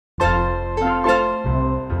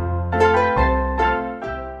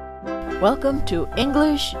Welcome to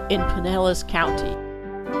English in Pinellas County.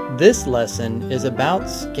 This lesson is about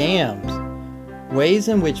scams, ways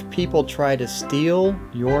in which people try to steal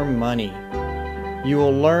your money. You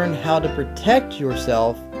will learn how to protect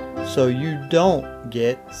yourself so you don't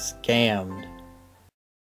get scammed.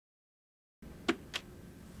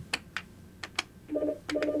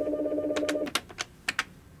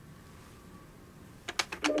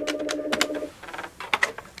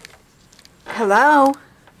 Hello.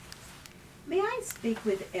 May I speak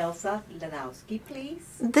with Elsa Lanowski,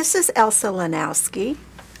 please? This is Elsa Lanowski.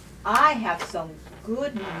 I have some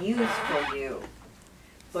good news for you.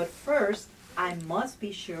 But first, I must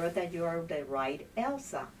be sure that you are the right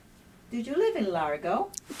Elsa. Do you live in Largo?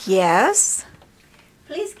 Yes.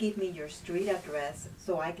 Please give me your street address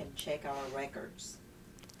so I can check our records.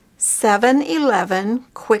 711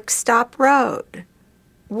 Quick Stop Road.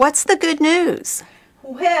 What's the good news?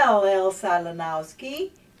 Well, Elsa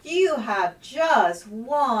Lanowski, you have just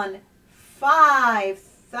won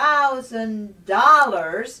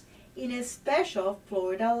 $5,000 in a special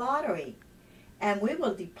Florida lottery. And we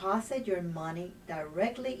will deposit your money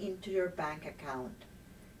directly into your bank account.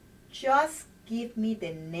 Just give me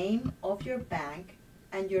the name of your bank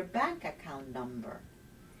and your bank account number.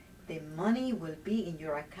 The money will be in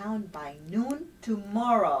your account by noon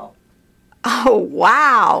tomorrow. Oh,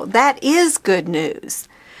 wow, that is good news.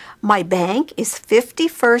 My bank is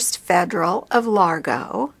 51st Federal of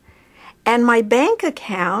Largo, and my bank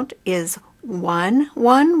account is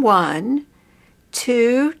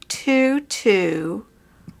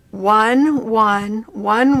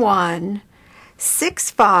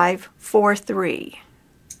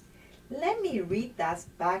Let me read that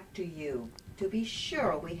back to you to be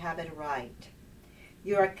sure we have it right.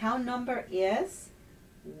 Your account number is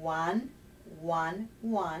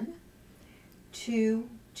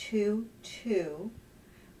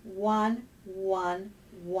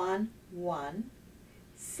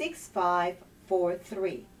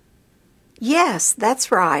Yes,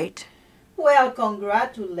 that's right. Well,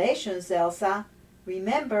 congratulations, Elsa.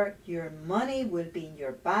 Remember, your money will be in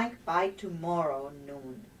your bank by tomorrow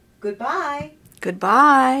noon. Goodbye.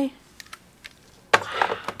 Goodbye.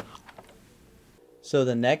 So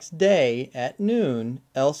the next day at noon,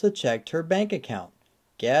 Elsa checked her bank account.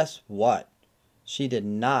 Guess what? She did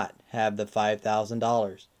not have the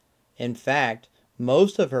 $5,000. In fact,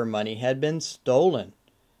 most of her money had been stolen.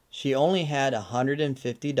 She only had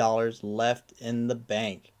 $150 left in the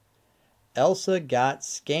bank. Elsa got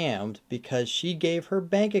scammed because she gave her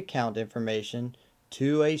bank account information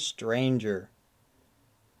to a stranger.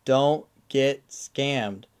 Don't get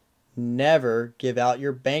scammed. Never give out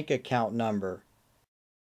your bank account number.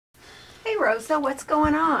 Hey, Rosa, what's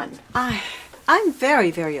going on? I'm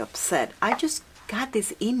very, very upset. I just got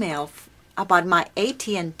this email about my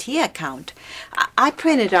AT&T account. I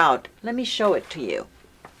printed out. Let me show it to you.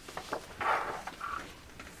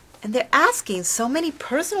 And they're asking so many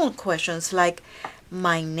personal questions like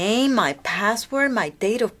my name, my password, my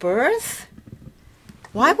date of birth.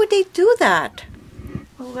 Why would they do that?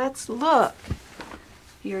 Well, let's look.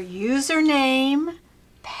 Your username,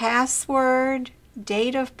 password,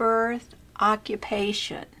 date of birth,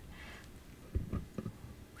 occupation.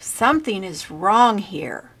 Something is wrong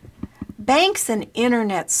here. Banks and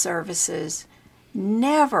internet services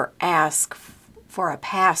never ask for a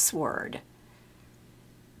password.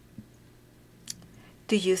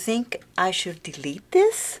 Do you think I should delete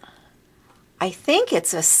this? I think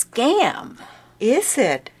it's a scam. Is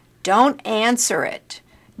it? Don't answer it.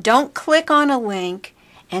 Don't click on a link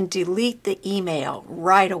and delete the email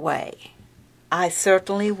right away. I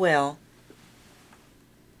certainly will.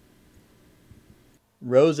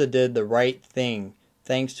 Rosa did the right thing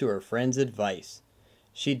thanks to her friend's advice.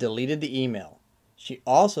 She deleted the email. She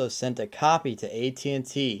also sent a copy to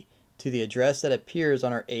AT&T to the address that appears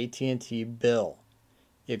on her AT&T bill.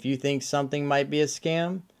 If you think something might be a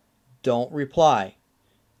scam, don't reply.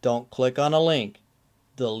 Don't click on a link.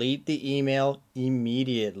 Delete the email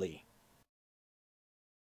immediately.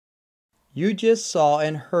 You just saw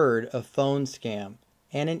and heard a phone scam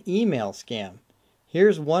and an email scam.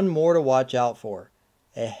 Here's one more to watch out for.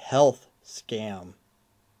 A health scam.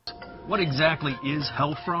 What exactly is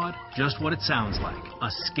health fraud? Just what it sounds like,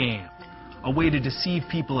 a scam. A way to deceive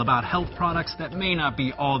people about health products that may not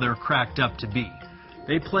be all they're cracked up to be.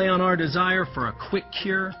 They play on our desire for a quick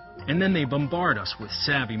cure, and then they bombard us with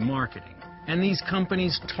savvy marketing. And these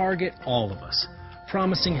companies target all of us,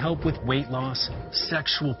 promising help with weight loss,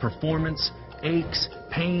 sexual performance, aches,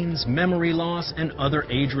 pains, memory loss, and other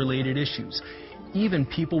age-related issues. Even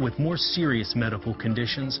people with more serious medical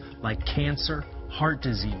conditions like cancer, heart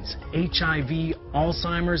disease, HIV,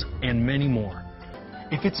 Alzheimer's, and many more.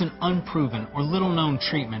 If it's an unproven or little-known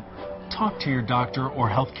treatment, talk to your doctor or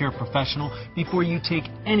healthcare professional before you take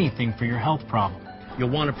anything for your health problem. You'll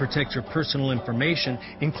want to protect your personal information,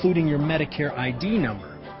 including your Medicare ID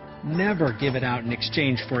number. Never give it out in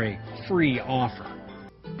exchange for a free offer.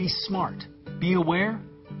 Be smart, be aware,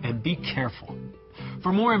 and be careful.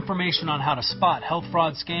 For more information on how to spot health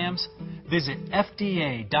fraud scams, visit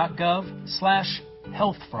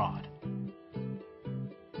fda.gov/healthfraud.